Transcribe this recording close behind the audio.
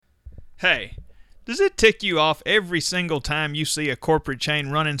Hey, does it tick you off every single time you see a corporate chain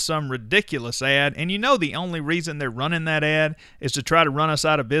running some ridiculous ad and you know the only reason they're running that ad is to try to run us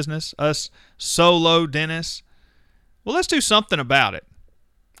out of business, us solo dentists? Well, let's do something about it.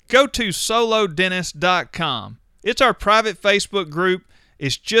 Go to solodentist.com. It's our private Facebook group.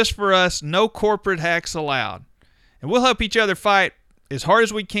 It's just for us, no corporate hacks allowed. And we'll help each other fight as hard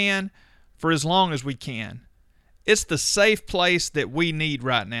as we can for as long as we can. It's the safe place that we need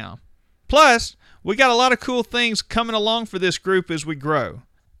right now. Plus, we got a lot of cool things coming along for this group as we grow.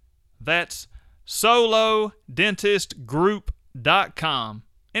 That's solodentistgroup.com,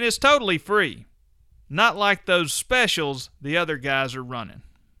 and it's totally free. Not like those specials the other guys are running.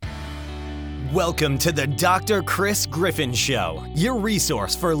 Welcome to the Dr. Chris Griffin Show, your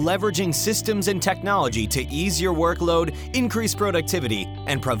resource for leveraging systems and technology to ease your workload, increase productivity,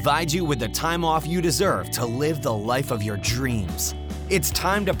 and provide you with the time off you deserve to live the life of your dreams. It's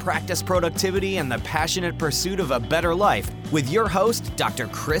time to practice productivity and the passionate pursuit of a better life with your host, Dr.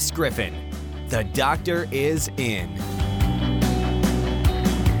 Chris Griffin. The doctor is in.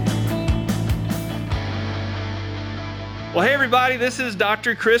 Well, hey everybody, this is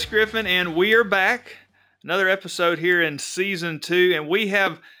Dr. Chris Griffin, and we are back. Another episode here in Season 2, and we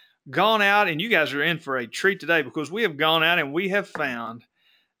have gone out, and you guys are in for a treat today because we have gone out and we have found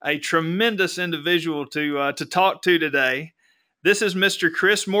a tremendous individual to talk to today. This is Mr.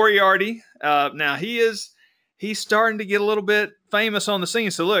 Chris Moriarty. Now, he's starting to get a little bit famous on the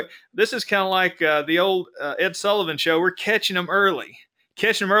scene. So look, this is kind of like the old Ed Sullivan show. We're catching him early.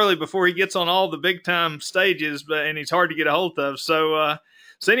 Catching him early before he gets on all the big-time stages, and he's hard to get a hold of. So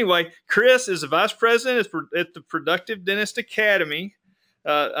anyway, Chris is the vice president at the Productive Dentist Academy,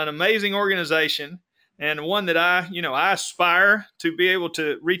 an amazing organization, and one that I aspire to be able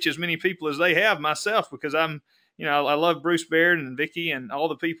to reach as many people as they have myself, because I love Bruce Baird and Vicky and all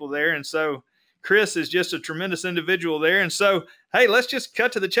the people there. And so Chris is just a tremendous individual there. And so, hey, let's just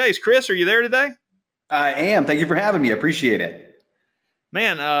cut to the chase. Chris, are you there today? I am. Thank you for having me. I appreciate it.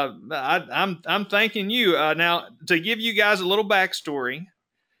 Man, I'm thanking you. Now, to give you guys a little backstory,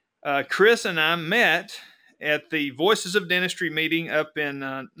 Chris and I met at the Voices of Dentistry meeting up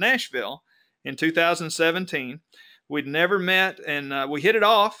in Nashville in 2017. We'd never met, and we hit it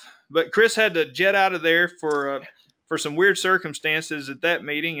off. But Chris had to jet out of there for some weird circumstances at that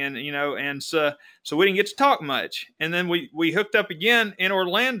meeting, and so we didn't get to talk much. And then we hooked up again in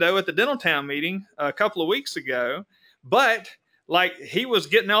Orlando at the Dental Town meeting a couple of weeks ago. But like, he was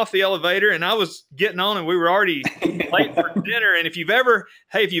getting off the elevator and I was getting on, and we were already late for dinner. And if you've ever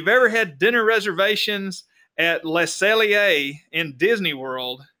had dinner reservations at Le Cellier in Disney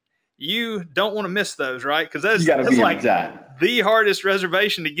World, you don't want to miss those, right? Because that's like the hardest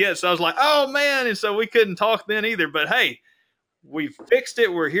reservation to get. So I was like, oh man. And so we couldn't talk then either, but hey, we fixed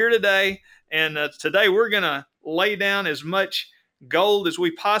it. We're here today. And today we're going to lay down as much gold as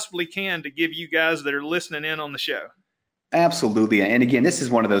we possibly can to give you guys that are listening in on the show. Absolutely. And again, this is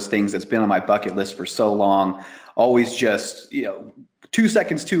one of those things that's been on my bucket list for so long. Always just, 2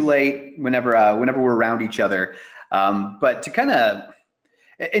 seconds too late whenever we're around each other. But to kind of,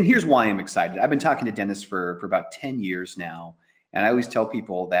 and here's why I'm excited. I've been talking to dentists for about 10 years now. And I always tell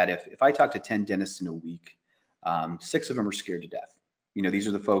people that if I talk to 10 dentists in a week, 6 of them are scared to death. These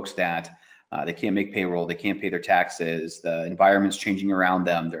are the folks that they can't make payroll. They can't pay their taxes. The environment's changing around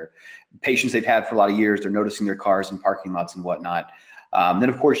them. They're patients they've had for a lot of years. They're noticing their cars in parking lots and whatnot. Then,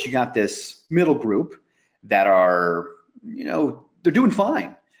 of course, you got this middle group that are, they're doing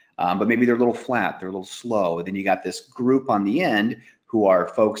fine, but maybe they're a little flat. They're a little slow. And then you got this group on the end who are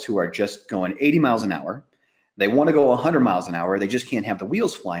folks who are just going 80 miles an hour. They want to go 100 miles an hour. They just can't have the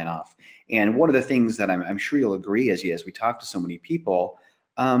wheels flying off. And one of the things that I'm sure you'll agree as we talk to so many people,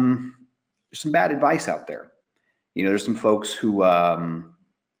 there's some bad advice out there. There's some folks who,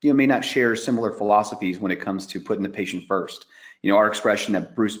 may not share similar philosophies when it comes to putting the patient first. Our expression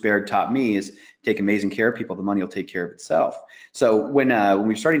that Bruce Baird taught me is take amazing care of people, the money will take care of itself. So when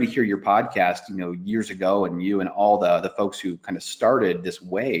we're starting to hear your podcast, years ago, and you and all the folks who kind of started this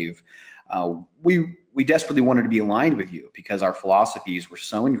wave, we desperately wanted to be aligned with you because our philosophies were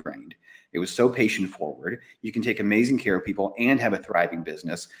so ingrained. It was so patient forward. You can take amazing care of people and have a thriving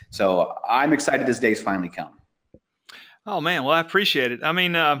business. So I'm excited this day's finally come. Oh man. Well, I appreciate it. I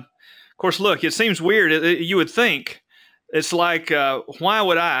mean, of course, look, it seems weird. You would think it's like, why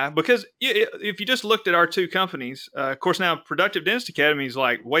would I? Because if you just looked at our two companies, of course, now Productive Dentist Academy is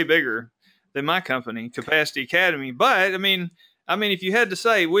like way bigger than my company, Capacity Academy. But I mean, if you had to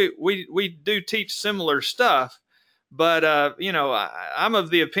say, we do teach similar stuff, but I'm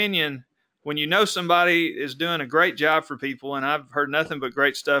of the opinion when you know somebody is doing a great job for people, and I've heard nothing but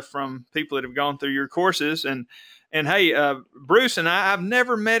great stuff from people that have gone through your courses, and hey, Bruce and I've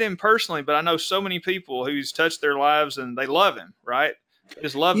never met him personally, but I know so many people who's touched their lives and they love him, right? They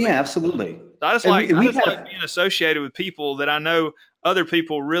just love him. Yeah, absolutely. So I just like being associated with people that I know other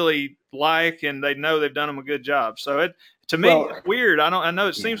people really like, and they know they've done them a good job. So to me, it's weird. I know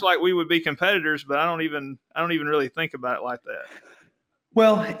it seems like we would be competitors, but I don't even really think about it like that.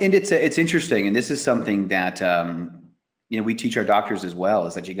 Well, and it's interesting, and this is something that we teach our doctors as well,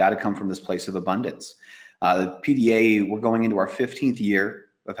 is that you got to come from this place of abundance. The PDA, we're going into our 15th year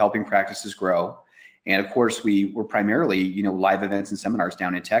of helping practices grow. And of course, we're primarily, live events and seminars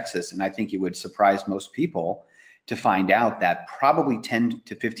down in Texas. And I think it would surprise most people to find out that probably 10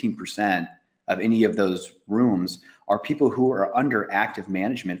 to 15% of any of those rooms are people who are under active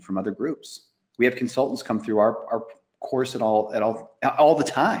management from other groups. We have consultants come through our course all the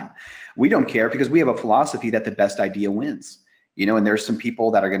time. We don't care because we have a philosophy that the best idea wins. And there's some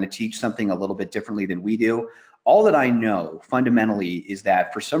people that are going to teach something a little bit differently than we do. All that I know fundamentally is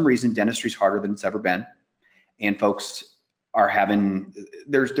that for some reason, dentistry is harder than it's ever been. And folks are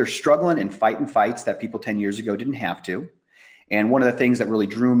they're struggling and fighting fights that people 10 years ago didn't have to. And one of the things that really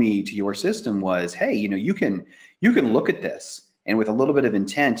drew me to your system was, hey, you can look at this, and with a little bit of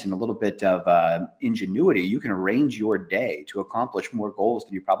intent and a little bit of ingenuity, you can arrange your day to accomplish more goals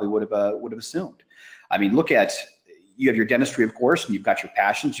than you probably would have assumed. I mean, you have your dentistry, of course, and you've got your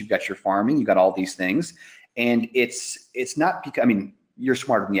passions, you've got your farming, you've got all these things. And it's not because, you're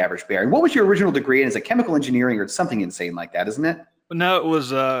smarter than the average bear. And what was your original degree in? Is it chemical engineering or something insane like that, isn't it? No, it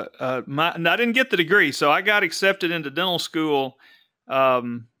was, I didn't get the degree. So I got accepted into dental school.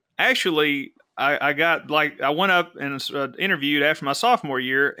 Actually, I went up and interviewed after my sophomore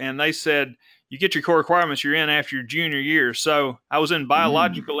year, and they said, you get your core requirements you're in after your junior year. So I was in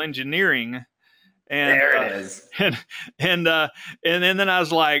biological engineering. And there it is. And then I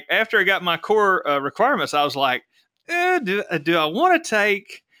was like, after I got my core requirements, I was like, do I want to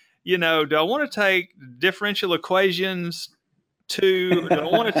take, differential equations 2? Do I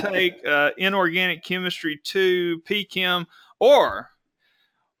want to take inorganic chemistry 2, PChem, or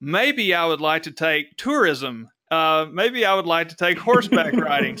maybe I would like to take tourism. Maybe I would like to take horseback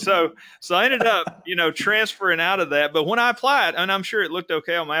riding. So I ended up, transferring out of that. But when I applied, and I'm sure it looked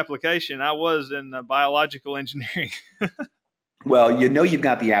okay on my application, I was in biological engineering. Well, you've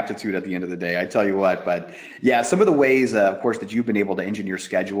got the aptitude at the end of the day, I tell you what. But yeah, some of the ways, of course, that you've been able to engineer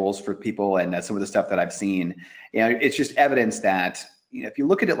schedules for people, and some of the stuff that I've seen, it's just evidence that if you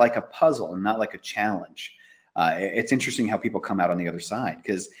look at it like a puzzle and not like a challenge, it's interesting how people come out on the other side.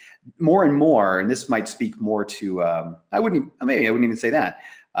 Because more and more, and this might speak more to, I wouldn't even say that,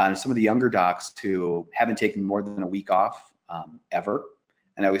 some of the younger docs who haven't taken more than a week off ever.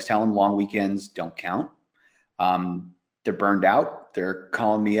 And I always tell them long weekends don't count. They're burned out. They're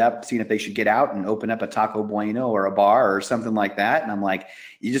calling me up, seeing if they should get out and open up a Taco Bueno or a bar or something like that. And I'm like,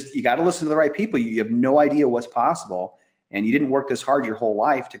 you got to listen to the right people. You have no idea what's possible. And you didn't work this hard your whole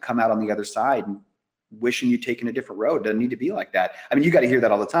life to come out on the other side and wishing you'd taken a different road. It doesn't need to be like that. You got to hear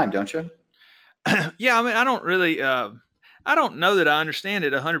that all the time, don't you? Yeah. I don't really, I don't know that I understand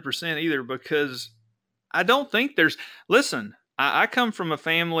it 100% either, because I don't think listen, I come from a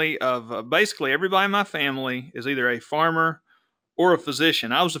family of basically everybody in my family is either a farmer or a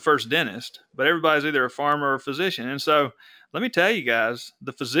physician. I was the first dentist, but everybody's either a farmer or a physician. And so let me tell you guys,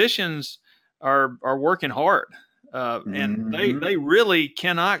 the physicians are working hard. And they really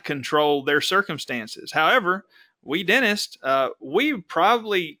cannot control their circumstances. However, we dentists, we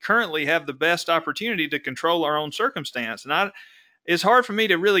probably currently have the best opportunity to control our own circumstance. And it's hard for me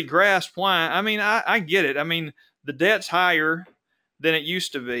to really grasp why. I get it. The debt's higher than it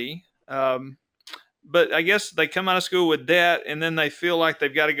used to be. But I guess they come out of school with debt, and then they feel like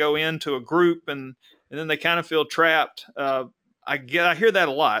they've got to go into a group, and then they kind of feel trapped. I hear that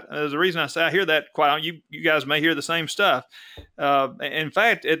a lot. There's a reason I say I hear that quite often. You guys may hear the same stuff. In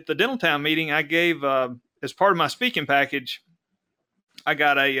fact, at the Dental Town meeting, I gave, as part of my speaking package, I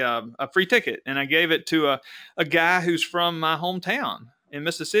got a free ticket, and I gave it to a guy who's from my hometown in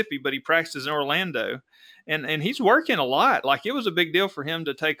Mississippi, but he practices in Orlando. And he's working a lot. Like, it was a big deal for him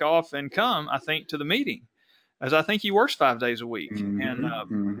to take off and come, I think, to the meeting, as I think he works 5 days a week. And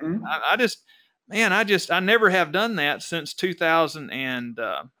I never have done that since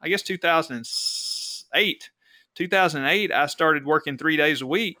 2008. 2008, I started working 3 days a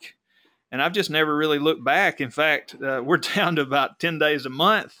week, and I've just never really looked back. In fact, we're down to about 10 days a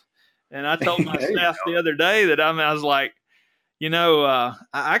month. And I told my staff the other day that I was like,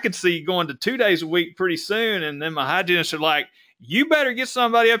 I could see going to 2 days a week pretty soon. And then my hygienists are like, you better get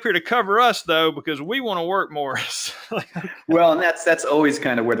somebody up here to cover us though, because we want to work more. Well, and that's always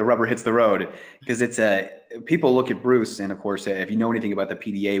kind of where the rubber hits the road, because it's people look at Bruce, and of course, if you know anything about the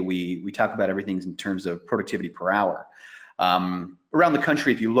PDA, we talk about everything in terms of productivity per hour. Around the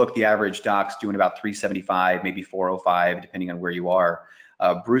country, if you look, the average doc's doing about 375, maybe 405, depending on where you are.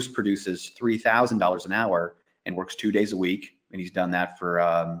 Bruce produces $3,000 an hour and works 2 days a week, and he's done that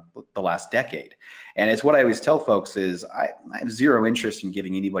for the last decade. And it's what I always tell folks is I have zero interest in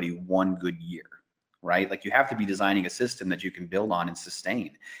giving anybody one good year, right? Like, you have to be designing a system that you can build on and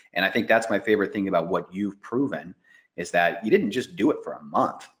sustain. And I think that's my favorite thing about what you've proven, is that you didn't just do it for a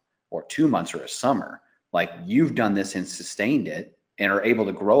month or 2 months or a summer. Like, you've done this and sustained it and are able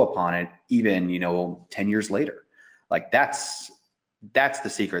to grow upon it even, 10 years later. Like, that's the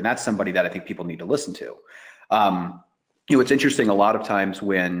secret. And that's somebody that I think people need to listen to. It's interesting, a lot of times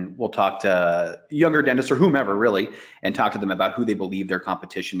when we'll talk to younger dentists or whomever really, and talk to them about who they believe their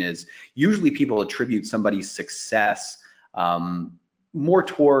competition is, usually people attribute somebody's success more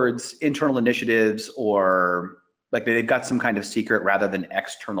towards internal initiatives, or like they've got some kind of secret rather than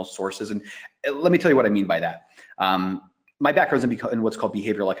external sources. And let me tell you what I mean by that. My background's in what's called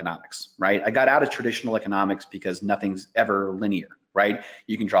behavioral economics, right? I got out of traditional economics because nothing's ever linear, right?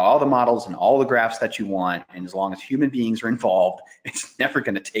 You can draw all the models and all the graphs that you want, and as long as human beings are involved, it's never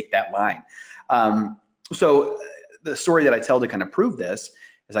going to take that line. So the story that I tell to kind of prove this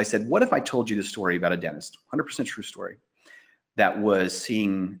is, I said, what if I told you the story about a dentist, 100% true story, that was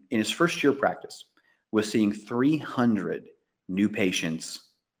seeing, in his first year of practice, was seeing 300 new patients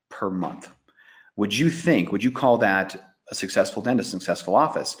per month? Would you call that a successful dentist, successful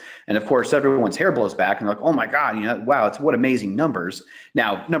office? And of course, everyone's hair blows back and they're like, oh my God, wow, it's what amazing numbers.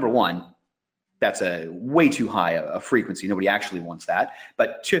 Now, number one, that's a way too high a frequency. Nobody actually wants that.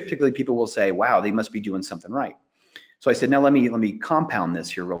 But typically people will say, wow, they must be doing something right. So I said, now let me compound this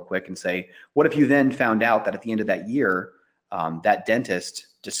here real quick and say, what if you then found out that at the end of that year, that dentist,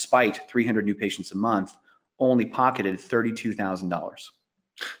 despite 300 new patients a month, only pocketed $32,000.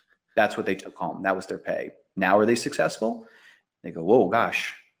 That's what they took home. That was their pay. Now, are they successful? They go, whoa,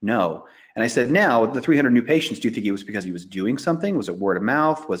 gosh, no. And I said, now, the 300 new patients, do you think it was because he was doing something? Was it word of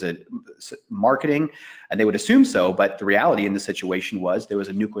mouth? Was it marketing? And they would assume so. But the reality in the situation was there was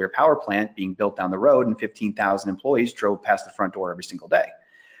a nuclear power plant being built down the road, and 15,000 employees drove past the front door every single day.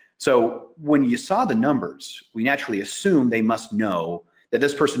 So when you saw the numbers, we naturally assumed they must know that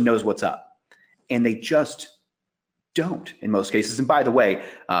this person knows what's up. And they just don't in most cases. And by the way,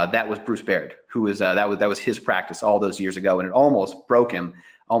 that was Bruce Baird, who was that was his practice all those years ago, and it almost broke him,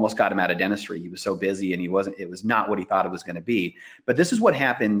 almost got him out of dentistry. He was so busy, and it was not what he thought it was going to be. But this is what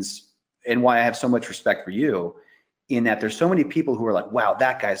happens, and why I have so much respect for you, in that there's so many people who are like, wow,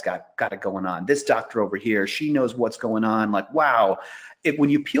 that guy's got it going on. This doctor over here, she knows what's going on. Like, wow. When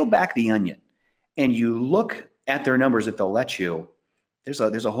you peel back the onion and you look at their numbers that they'll let you, there's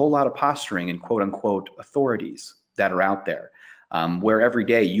a whole lot of posturing and quote unquote authorities that are out there, where every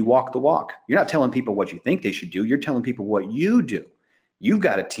day you walk the walk. You're not telling people what you think they should do. You're telling people what you do. You've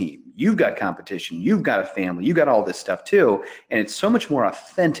got a team, you've got competition, you've got a family, you've got all this stuff too. And it's so much more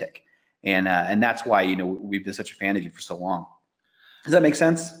authentic. And that's why, we've been such a fan of you for so long. Does that make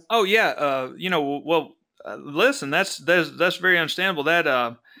sense? Oh yeah. Listen, that's very understandable.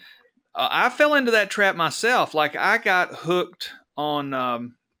 That I fell into that trap myself. Like, I got hooked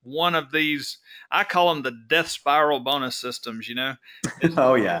on one of these, I call them the death spiral bonus systems,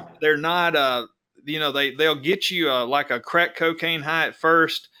 Oh yeah. They're not, they'll get you like a crack cocaine high at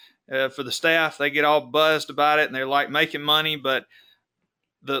first for the staff. They get all buzzed about it and they're like making money. But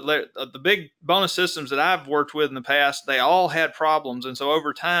the big bonus systems that I've worked with in the past, they all had problems. And so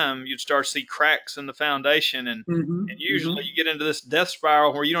over time, you'd start to see cracks in the foundation. And usually you get into this death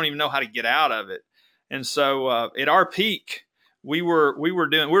spiral where you don't even know how to get out of it. And so at our peak, we were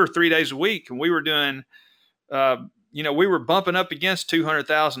 3 days a week, and we were doing, we were bumping up against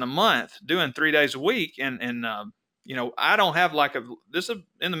 200,000 a month doing 3 days a week. And I don't have this is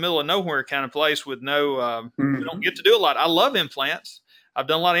in the middle of nowhere kind of place with no, we don't get to do a lot. I love implants. I've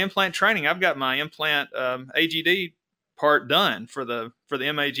done a lot of implant training. I've got my implant AGD part done for the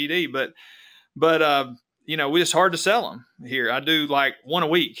MAGD, but it's hard to sell them here. I do like one a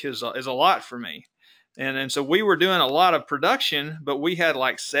week is a lot for me. And so we were doing a lot of production, but we had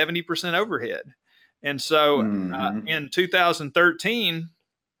like 70% overhead. And so in 2013,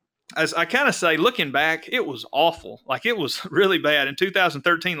 as I kind of say, looking back, it was awful. Like, it was really bad. In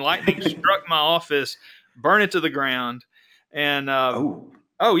 2013, lightning struck my office, burned it to the ground. And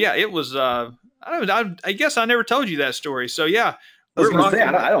oh yeah, it was. I guess I never told you that story. So yeah, I was going to say,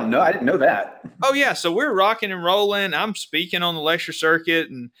 I don't know. I didn't know that. Oh yeah. So we're rocking and rolling. I'm speaking on the lecture circuit,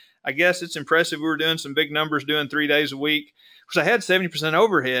 and I guess it's impressive. We were doing some big numbers, doing 3 days a week, because I had 70%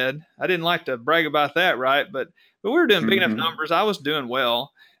 overhead. I didn't like to brag about that, right? But we were doing big enough numbers. I was doing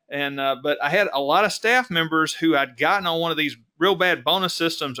well. And, but I had a lot of staff members who had gotten on one of these real bad bonus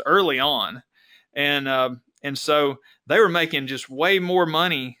systems early on. And so they were making just way more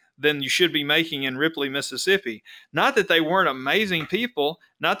money than you should be making in Ripley, Mississippi. Not that they weren't amazing people,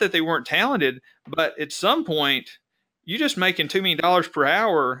 not that they weren't talented, but at some point, you're just making $2 million per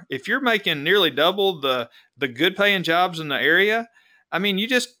hour. If you're making nearly double the good paying jobs in the area, I mean,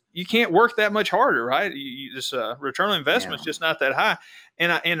 you can't work that much harder, right? You just return on investment is just not that high.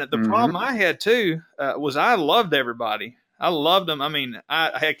 And the problem I had too was I loved everybody. I loved them. I mean,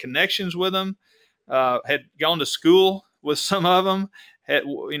 I had connections with them. Had gone to school with some of them. They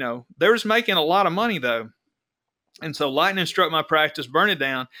was making a lot of money though. And so lightning struck my practice, burned it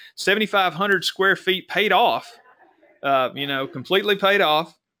down. 7,500 square feet paid off. Completely paid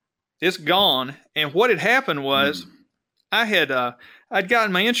off. It's gone. And what had happened was I'd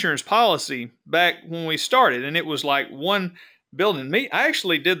gotten my insurance policy back when we started, and it was like one building. I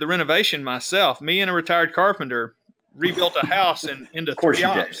actually did the renovation myself. Me and a retired carpenter rebuilt a house into 3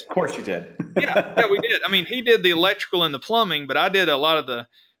 ops. Of course you did. Yeah, we did. I mean, he did the electrical and the plumbing, but I did a lot of the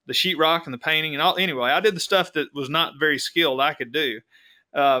sheetrock and the painting and all. Anyway, I did the stuff that was not very skilled I could do.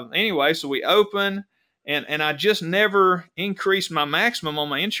 Anyway, so we opened, and I just never increased my maximum on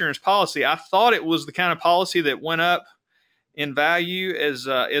my insurance policy. I thought it was the kind of policy that went up in value as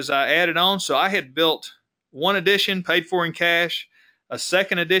I added on. So I had built one edition paid for in cash, a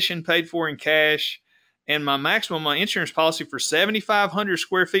second edition paid for in cash, and my maximum, my insurance policy for 7,500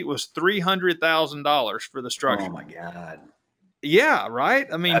 square feet was $300,000 for the structure. Oh my God. Yeah. Right.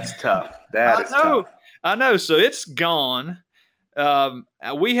 I mean, that's tough. Tough. I know. So it's gone.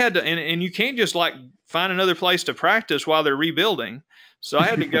 We had to, and you can't just like find another place to practice while they're rebuilding. So I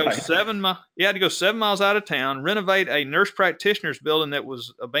had to go 7 miles out of town, renovate a nurse practitioner's building that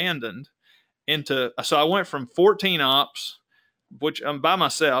was abandoned so I went from 14 ops, which I'm by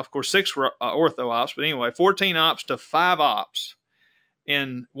myself, of course, 6 were ortho ops, but anyway, 14 ops to 5 ops,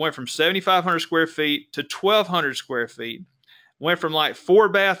 and went from 7,500 square feet to 1,200 square feet. Went from like 4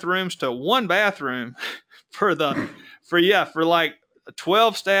 bathrooms to 1 bathroom for like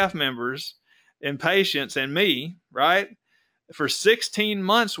 12 staff members and patients and me, right? For 16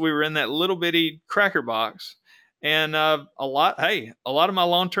 months, we were in that little bitty cracker box. And a lot of my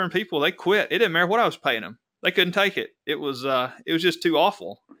long-term people, they quit. It didn't matter what I was paying them. They couldn't take it. It was just too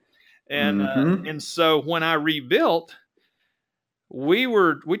awful. And and so when I rebuilt,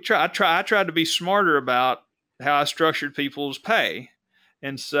 I tried to be smarter about how I structured people's pay.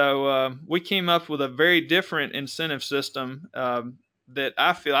 And so we came up with a very different incentive system that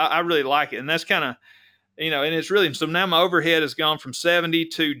I feel I really like it. And that's kind of, and it's really, so now my overhead has gone from 70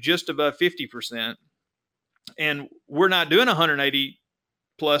 to just above 50%. And we're not doing 180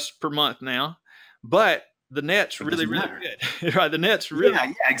 plus per month now, but the net's really, really good. Right. The net's really,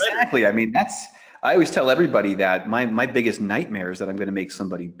 yeah, exactly. Better. I mean, I always tell everybody that my biggest nightmare is that I'm going to make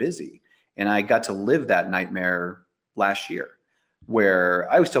somebody busy. And I got to live that nightmare last year, where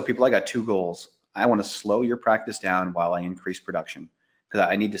I always tell people I got 2 goals. I want to slow your practice down while I increase production, because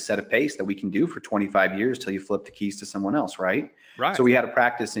I need to set a pace that we can do for 25 years till you flip the keys to someone else. Right. So we had a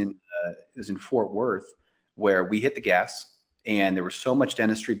practice it was in Fort Worth, where we hit the gas and there was so much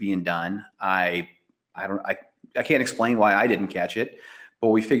dentistry being done. I can't explain why I didn't catch it, but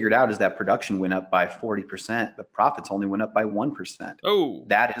what we figured out is that production went up by 40%, but profits only went up by 1%. Oh,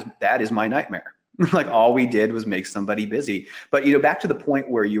 that is my nightmare. Like all we did was make somebody busy. But, back to the point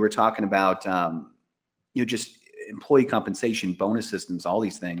where you were talking about, just employee compensation, bonus systems, all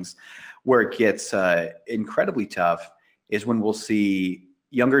these things, where it gets incredibly tough is when we'll see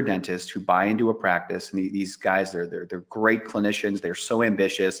younger dentists who buy into a practice, and these guys, they're great clinicians. They're so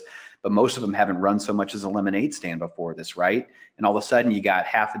ambitious, but most of them haven't run so much as a lemonade stand before this, right? And all of a sudden you got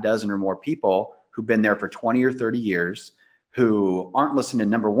half a dozen or more people who've been there for 20 or 30 years who aren't listening,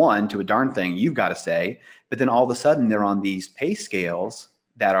 number one, to a darn thing you've got to say, but then all of a sudden they're on these pay scales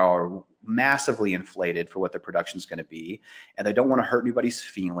that are massively inflated for what the production is going to be. And they don't want to hurt anybody's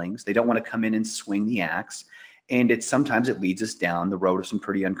feelings. They don't want to come in and swing the axe. And sometimes it leads us down the road of some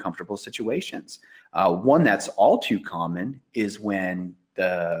pretty uncomfortable situations. One that's all too common is when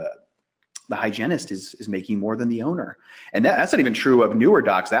the hygienist is making more than the owner. And that's not even true of newer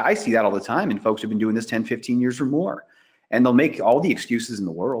docs. I see that all the time in folks who've been doing this 10, 15 years or more. And they'll make all the excuses in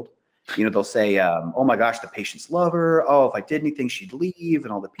the world. They'll say, oh my gosh, the patients love her. Oh, if I did anything, she'd leave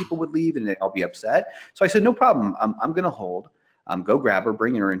and all the people would leave and I'll be upset. So I said, no problem. I'm going to hold. Go grab her,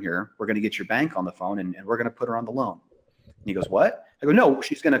 bring her in here. We're going to get your bank on the phone and we're going to put her on the loan. And he goes, what? I go, no,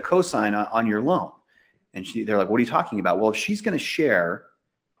 she's going to co-sign on your loan. And they're like, what are you talking about? Well, if she's going to share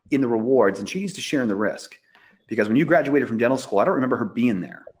in the rewards and she needs to share in the risk, because when you graduated from dental school, I don't remember her being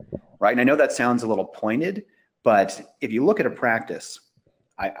there, right? And I know that sounds a little pointed, but if you look at a practice,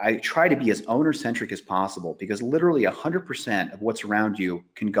 I try to be as owner-centric as possible, because literally 100% of what's around you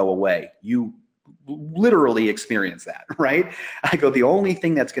can go away. You literally experience that, right? I go, the only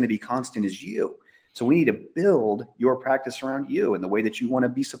thing that's going to be constant is you. So we need to build your practice around you and the way that you want to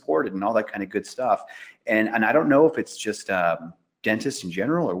be supported and all that kind of good stuff. And I don't know if it's just dentists in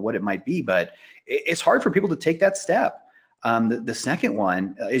general or what it might be, but it's hard for people to take that step. The second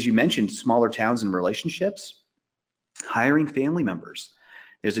one, as you mentioned, smaller towns and relationships, hiring family members.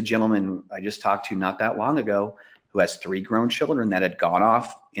 There's a gentleman I just talked to not that long ago who has 3 grown children that had gone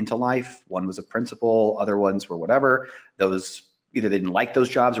off into life. One was a principal, other ones were whatever. Those either they didn't like those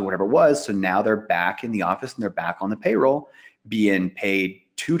jobs or whatever it was. So now they're back in the office and they're back on the payroll, being paid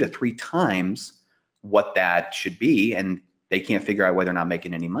 2 to 3 times what that should be. And they can't figure out why they're not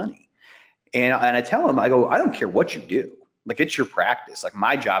making any money. And I tell them, I go, I don't care what you do. Like, it's your practice. Like,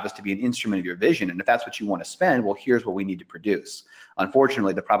 my job is to be an instrument of your vision. And if that's what you want to spend, well, here's what we need to produce.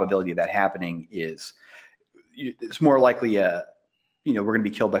 Unfortunately, the probability of that happening is, it's more likely we're going to be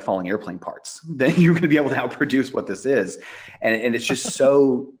killed by falling airplane parts than you're going to be able to outproduce what this is. And it's just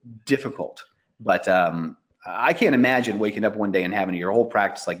so difficult. But I can't imagine waking up one day and having your whole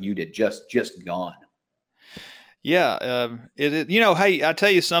practice like you did just gone. Yeah. Hey, I tell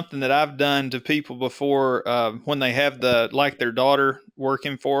you something that I've done to people before, when they have their daughter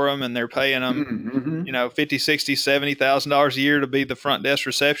working for them and they're paying them, $50,000, $60,000, $70,000 a year to be the front desk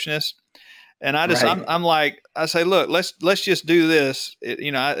receptionist. And I just, right. I'm like, I say, look, let's just do this.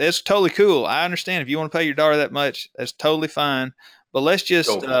 It's totally cool. I understand if you want to pay your daughter that much, that's totally fine. But let's just,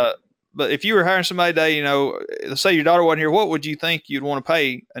 but if you were hiring somebody today, let's say your daughter wasn't here, what would you think you'd want to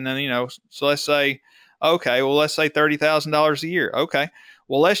pay? And then, so let's say, okay, well, let's say $30,000 a year. Okay,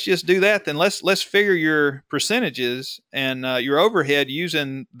 well, let's just do that. Then let's figure your percentages and your overhead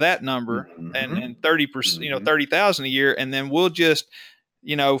using that number and 30%, $30,000 a year, and then we'll just,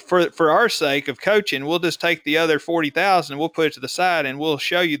 for our sake of coaching, we'll just take the other $40,000 and we'll put it to the side and we'll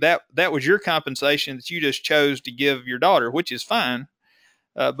show you that was your compensation that you just chose to give your daughter, which is fine.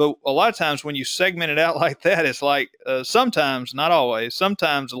 But a lot of times when you segment it out like that, it's like sometimes, not always,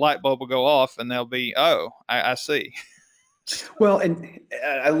 sometimes the light bulb will go off and they'll be, oh, I see. Well, and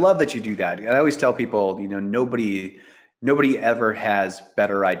I love that you do that. I always tell people, nobody ever has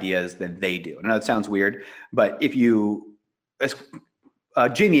better ideas than they do. I know it sounds weird, but if you,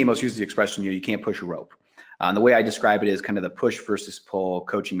 Jamie Amos uses the expression, you can't push a rope. The way I describe it is kind of the push versus pull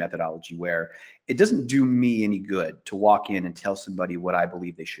coaching methodology, where it doesn't do me any good to walk in and tell somebody what I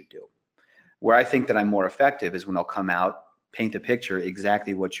believe they should do. Where I think that I'm more effective is when I'll come out, paint the picture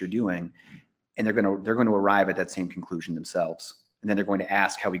exactly what you're doing, and they're going to arrive at that same conclusion themselves. And then they're going to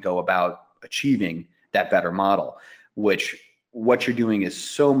ask how we go about achieving that better model, which what you're doing is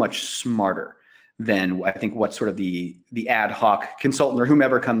so much smarter than I think what sort of the ad hoc consultant or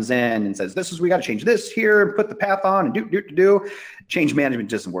whomever comes in and says, we got to change this here and put the path on and do. Change management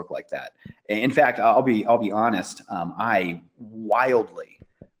doesn't work like that. In fact, I'll be honest. I wildly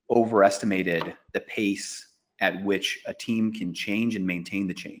overestimated the pace at which a team can change and maintain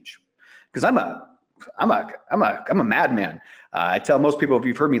the change. Because I'm a madman. I tell most people, if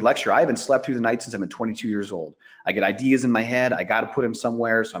you've heard me lecture, I haven't slept through the night since I'm 22 years old. I get ideas in my head. I got to put them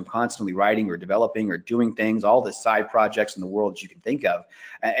somewhere. So I'm constantly writing or developing or doing things, all the side projects in the world that you can think of.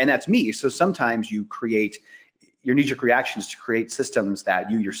 And that's me. So sometimes you create your knee-jerk reactions to create systems that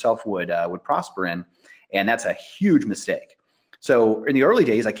you yourself would prosper in. And that's a huge mistake. So in the early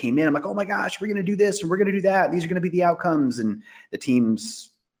days, I came in, I'm like, oh my gosh, we're going to do this and we're going to do that. These are going to be the outcomes. And the teams,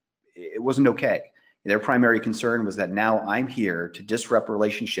 it wasn't okay. Their primary concern was that now I'm here to disrupt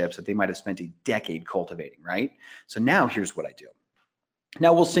relationships that they might have spent a decade cultivating, right? So now here's what I do.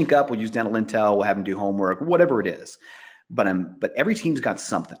 Now we'll sync up, we'll use dental intel, we'll have them do homework, whatever it is. But every team's got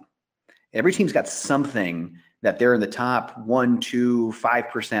something. Every team's got something that they're in the top 1, 2,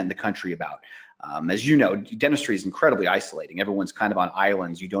 5% in the country about. As you know, dentistry is incredibly isolating. Everyone's kind of on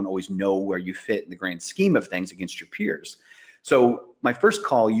islands. You don't always know where you fit in the grand scheme of things against your peers. So my first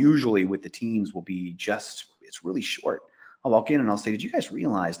call usually with the teams will be it's really short. I'll walk in and I'll say, did you guys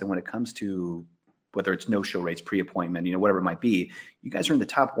realize that when it comes to whether it's no-show rates, pre-appointment, whatever it might be, you guys are in the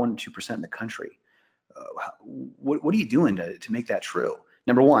top 1 to 2% in the country. What are you doing to make that true?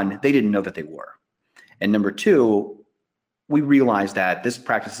 Number one, they didn't know that they were. And number two, we realize that this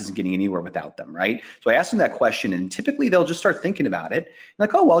practice isn't getting anywhere without them, right? So I ask them that question, and typically they'll just start thinking about it.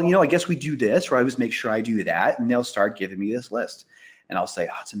 Like, oh, well, I guess we do this, or I always make sure I do that. And they'll start giving me this list. And I'll say,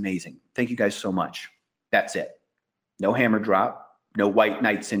 oh, it's amazing. Thank you guys so much. That's it. No hammer drop, no white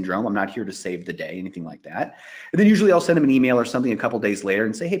knight syndrome. I'm not here to save the day, anything like that. And then usually I'll send them an email or something a couple days later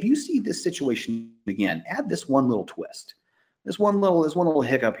and say, hey, if you see this situation again, add this one little twist, this one little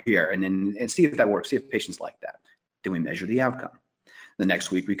hiccup here, and see if that works, see if patients like that. Then we measure the outcome. The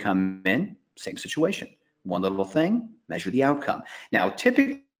next week we come in, same situation. One little thing, measure the outcome. Now,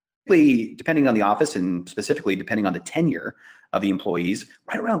 typically, depending on the office and specifically depending on the tenure of the employees,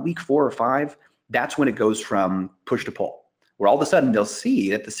 right around week 4 or 5, that's when it goes from push to pull, where all of a sudden they'll see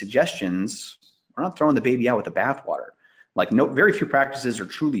that the suggestions are not throwing the baby out with the bathwater. Like very few practices are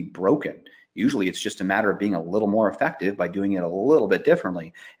truly broken. Usually it's just a matter of being a little more effective by doing it a little bit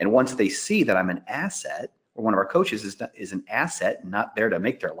differently. And once they see that I'm an asset, or one of our coaches is an asset, not there to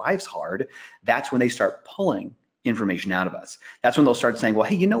make their lives hard, that's when they start pulling information out of us. That's when they'll start saying, well,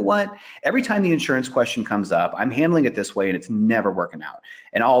 hey, you know what? Every time the insurance question comes up, I'm handling it this way and it's never working out.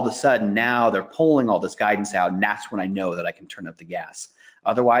 And all of a sudden now they're pulling all this guidance out, and that's when I know that I can turn up the gas.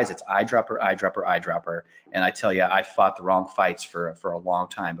 Otherwise, it's eyedropper. And I tell you, I fought the wrong fights for a long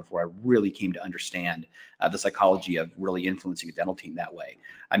time before I really came to understand the psychology of really influencing a dental team that way.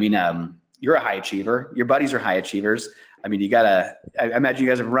 I mean, you're a high achiever. Your buddies are high achievers. I mean, I imagine you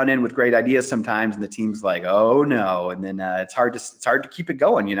guys have run in with great ideas sometimes and the team's like, oh no. And then it's hard to keep it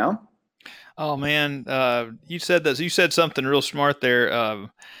going, Oh man. You said this, you said something real smart there.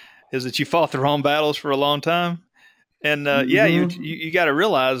 Is that you fought the wrong battles for a long time. And yeah, you got to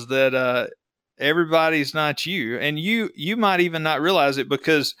realize that everybody's not you, and you might even not realize it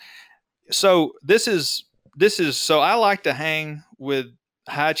because. So this is so I like to hang with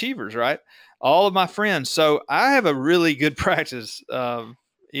high achievers, right? All of my friends. So I have a really good practice. I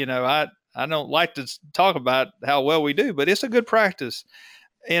don't like to talk about how well we do, but it's a good practice.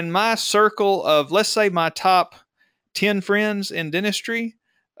 In my circle of, let's say, my top 10 friends in dentistry,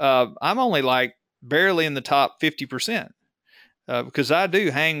 I'm only like barely in the top 50%. Because I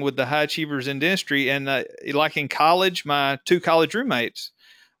do hang with the high achievers in dentistry. And like in college, my 2 college roommates,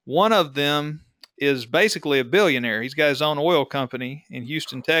 one of them is basically a billionaire. He's got his own oil company in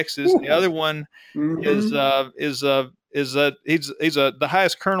Houston, Texas. Ooh. The other one is the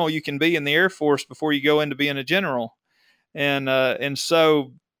highest colonel you can be in the Air Force before you go into being a general. And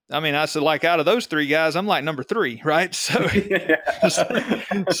so, I mean, I said, like, out of those 3 guys, I'm like number 3, right? So,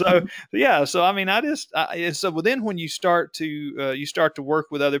 so I mean, so then when you start to work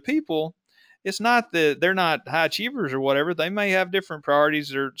with other people, it's not that they're not high achievers or whatever. They may have different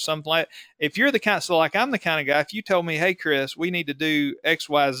priorities or something like. If you're the kind, so like I'm the kind of guy. If you told me, hey Chris, we need to do X,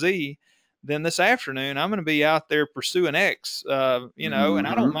 Y, Z, then this afternoon I'm going to be out there pursuing X. And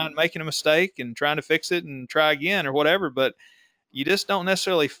I don't mind making a mistake and trying to fix it and try again or whatever. But you just don't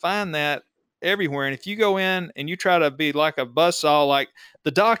necessarily find that everywhere. And if you go in and you try to be like a buzzsaw, like the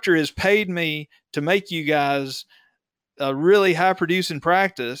doctor has paid me to make you guys a really high producing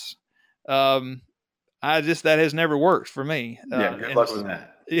practice. That has never worked for me. Good luck with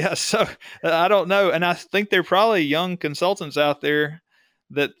that. Yeah. So I don't know. And I think there are probably young consultants out there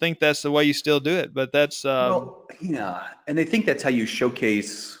that think that's the way you still do it, but that's, and they think that's how you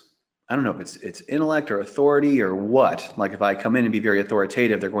showcase, I don't know if it's intellect or authority or what. Like if I come in and be very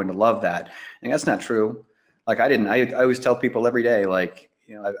authoritative, they're going to love that. And that's not true. Like I always tell people every day, like,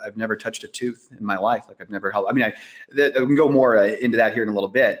 I've never touched a tooth in my life. Like I've never held, I can go more into that here in a little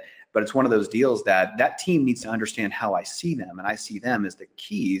bit, but it's one of those deals that team needs to understand how I see them. And I see them as the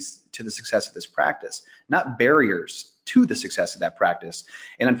keys to the success of this practice, not barriers to the success of that practice.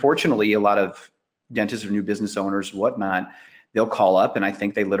 And unfortunately, a lot of dentists or new business owners, whatnot, they'll call up and I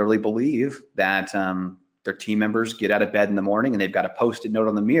think they literally believe that their team members get out of bed in the morning and they've got a Post-it note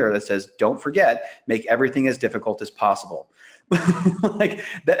on the mirror that says, don't forget, make everything as difficult as possible. Like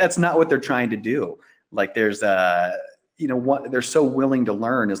that's not what they're trying to do. Like there's they're so willing to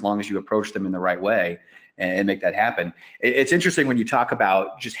learn as long as you approach them in the right way and make that happen. It's interesting when you talk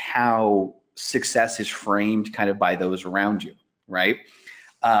about just how success is framed kind of by those around you, right?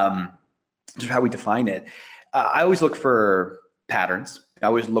 Just how we define it. I always look for patterns. I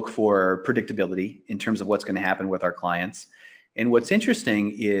always look for predictability in terms of what's going to happen with our clients. And what's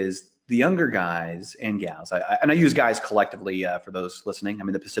interesting is the younger guys and gals, and I use guys collectively for those listening. I'm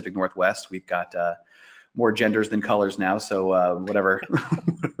in the Pacific Northwest. We've got more genders than colors now. So whatever,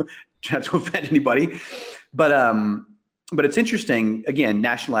 not to offend anybody. But it's interesting. Again,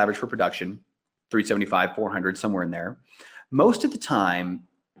 national average for production, 375, 400, somewhere in there. Most of the time,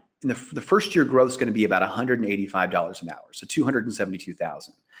 the first year growth is going to be about $185 an hour, so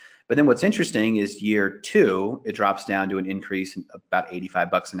 272,000. But then what's interesting is year 2, it drops down to an increase in about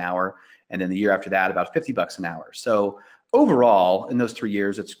 $85 an hour, and then the year after that, about $50 an hour. So overall, in those 3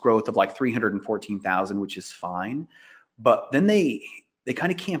 years, it's growth of like 314,000, which is fine. But then they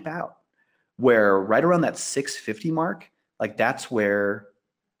kind of camp out, where right around that 650 mark, like that's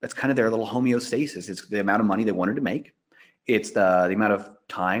kind of their little homeostasis. It's the amount of money they wanted to make. It's the amount of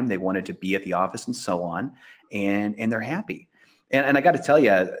time they wanted to be at the office and so on. And they're happy. And I got to tell you,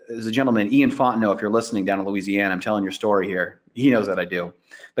 as a gentleman, Ian Fontenot, if you're listening down in Louisiana, I'm telling your story here. He knows that I do.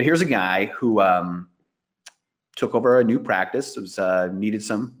 But here's a guy who took over a new practice. It was needed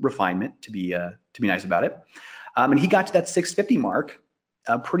some refinement, to be nice about it. And he got to that 650 mark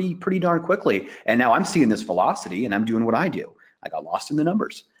pretty darn quickly. And now I'm seeing this velocity, and I'm doing what I do. I got lost in the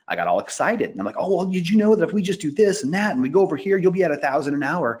numbers. I got all excited, and I'm like, oh, well, did you know that if we just do this and that, and we go over here, you'll be at 1,000 an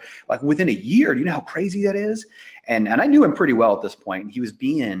hour, like within a year? Do you know how crazy that is? And I knew him pretty well at this point. He was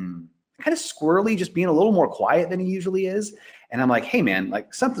being kind of squirrely, just being a little more quiet than he usually is. And I'm like, hey man,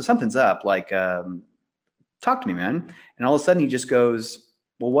 like something's up. Like, talk to me, man. And all of a sudden he just goes,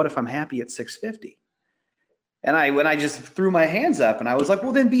 well, what if I'm happy at 650? And when I just threw my hands up and I was like,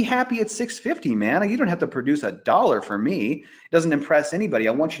 well, then be happy at 650, man. You don't have to produce $1 for me. It doesn't impress anybody.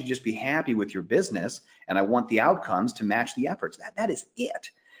 I want you to just be happy with your business, and I want the outcomes to match the efforts. That is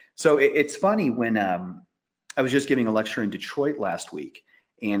it. So it's funny when I was just giving a lecture in Detroit last week,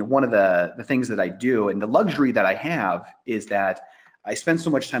 and one of the things that I do, and the luxury that I have, is that I spend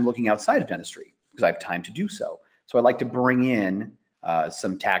so much time looking outside of dentistry because I have time to do so. So I like to bring in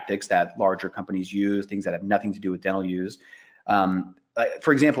some tactics that larger companies use, things that have nothing to do with dental use.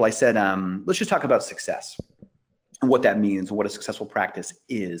 For example, I said, let's just talk about success and what that means and what a successful practice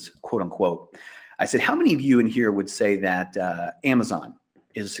is, quote unquote. I said, how many of you in here would say that Amazon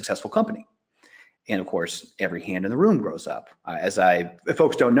is a successful company? And of course, every hand in the room grows up. If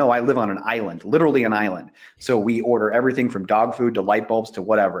folks don't know, I live on an island, literally an island. So we order everything from dog food to light bulbs to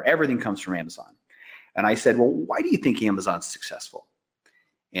whatever. Everything comes from Amazon. And I said, well, why do you think Amazon's successful?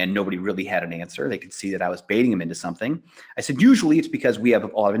 And nobody really had an answer. They could see that I was baiting them into something. I said, usually it's because we have a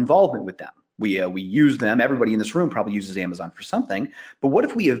lot of involvement with them. We use them. Everybody in this room probably uses Amazon for something. But what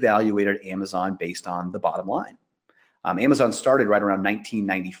if we evaluated Amazon based on the bottom line? Amazon started right around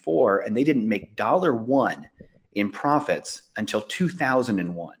 1994, and they didn't make $1 in profits until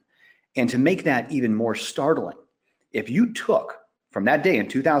 2001. And to make that even more startling, if you took from that day in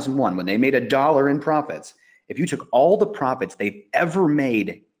 2001, when they made $1 in profits, if you took all the profits they've ever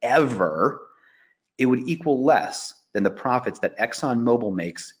made, it would equal less than the profits that ExxonMobil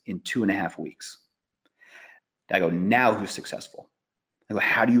makes in 2.5 weeks. I go, now who's successful? I go,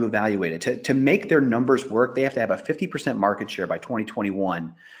 how do you evaluate it? To make their numbers work, they have to have a 50% market share by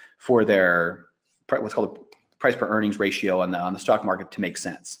 2021 for their what's called a price per earnings ratio on the stock market to make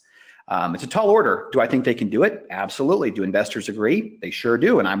sense. It's a tall order. Do I think they can do it? Absolutely. Do investors agree? They sure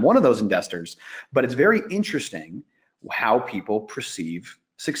do. And I'm one of those investors. But it's very interesting how people perceive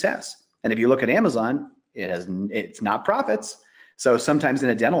success. And if you look at Amazon, it's not profits. So sometimes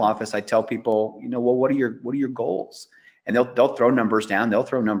in a dental office, I tell people, well, what are your goals? And they'll throw numbers down.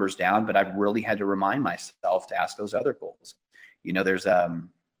 But I've really had to remind myself to ask those other goals. There's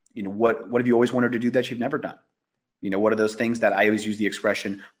what have you always wanted to do that you've never done? What are those things that I always use the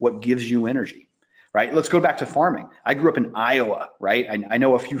expression, what gives you energy, right? Let's go back to farming. I grew up in Iowa, right? I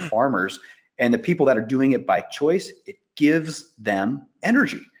know a few farmers, and the people that are doing it by choice, it gives them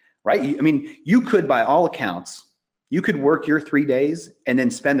energy, right? You could, by all accounts, you could work your 3 days and then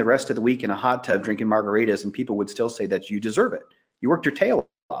spend the rest of the week in a hot tub drinking margaritas, and people would still say that you deserve it. You worked your tail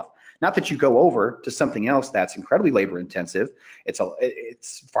off. Not that you go over to something else that's incredibly labor intensive.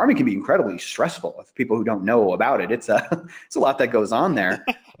 Farming can be incredibly stressful. If people who don't know about it, it's a lot that goes on there.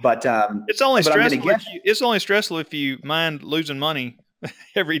 But it's only stressful. It's only stressful if you mind losing money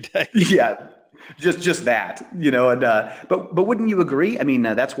every day. Yeah, just that, And but wouldn't you agree?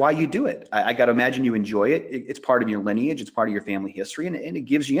 That's why you do it. I got to imagine you enjoy it. It's part of your lineage. It's part of your family history, and it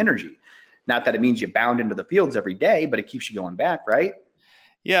gives you energy. Not that it means you bound into the fields every day, but it keeps you going back, right?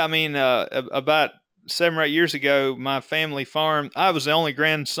 Yeah, about 7 or 8 years ago, my family farm, I was the only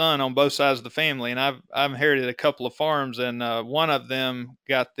grandson on both sides of the family, and I've inherited a couple of farms, and one of them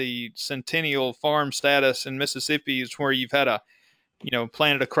got the Centennial Farm status in Mississippi. It's where you've had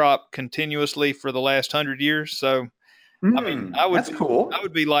planted a crop continuously for the last 100 years. So I mean, I would. That's cool. I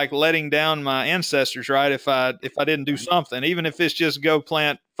would be like letting down my ancestors, right? If I didn't do something, even if it's just go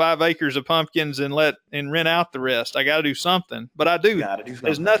plant 5 acres of pumpkins and rent out the rest. I got to do something. But I do.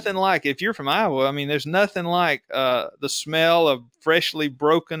 There's nothing like, if you're from Iowa, I mean, there's nothing like the smell of freshly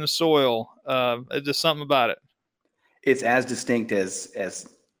broken soil. It's just something about it. It's as distinct as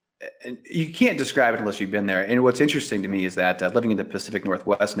you can't describe it unless you've been there. And what's interesting to me is that living in the Pacific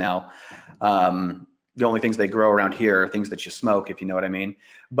Northwest now, the only things they grow around here are things that you smoke, if you know what I mean.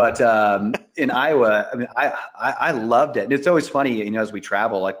 But in Iowa, I mean, I loved it. And it's always funny, you know, as we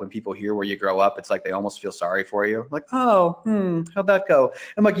travel, like when people hear where you grow up, it's like they almost feel sorry for you. Like, oh, how'd that go?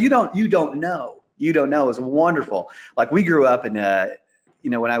 I'm like, you don't know. You don't know. It's wonderful. Like we grew up in, you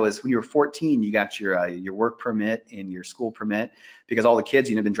know, when you were 14, you got your work permit and your school permit because all the kids,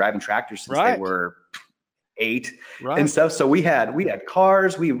 you know, been driving tractors since they were 8 and stuff. So we had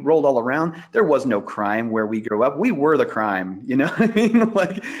cars, we rolled all around. There was no crime where we grew up. We were the crime, you know what I mean?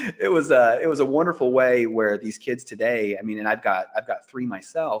 Like it was a wonderful way where these kids today, I mean, and I've got 3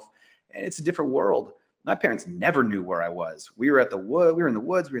 myself, and it's a different world. My parents never knew where I was. We were in the woods, we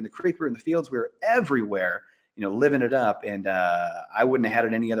were in the creek, we were in the fields, we were everywhere, you know, living it up. And I wouldn't have had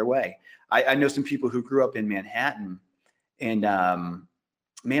it any other way. I know some people who grew up in Manhattan, and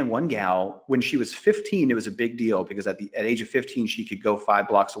man, one gal, when she was 15, it was a big deal because at age of 15, she could go 5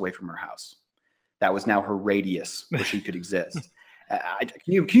 blocks away from her house. That was now her radius where she could exist.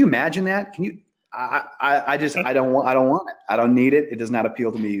 Can you imagine that? Can you? I don't want it. I don't need it. It does not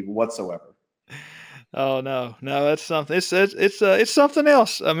appeal to me whatsoever. Oh no, that's something. It's something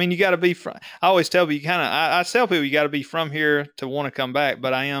else. I mean, you got to be from. I always tell people I tell people you got to be from here to want to come back.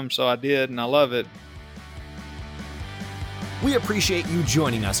 But I am, so I did, and I love it. We appreciate you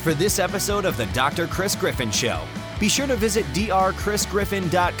joining us for this episode of the Dr. Chris Griffin Show. Be sure to visit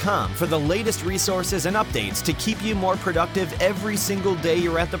drchrisgriffin.com for the latest resources and updates to keep you more productive every single day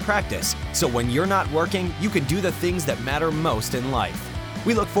you're at the practice. So when you're not working, you can do the things that matter most in life.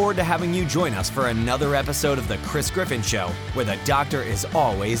 We look forward to having you join us for another episode of the Chris Griffin Show, where the doctor is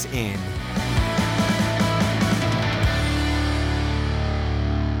always in.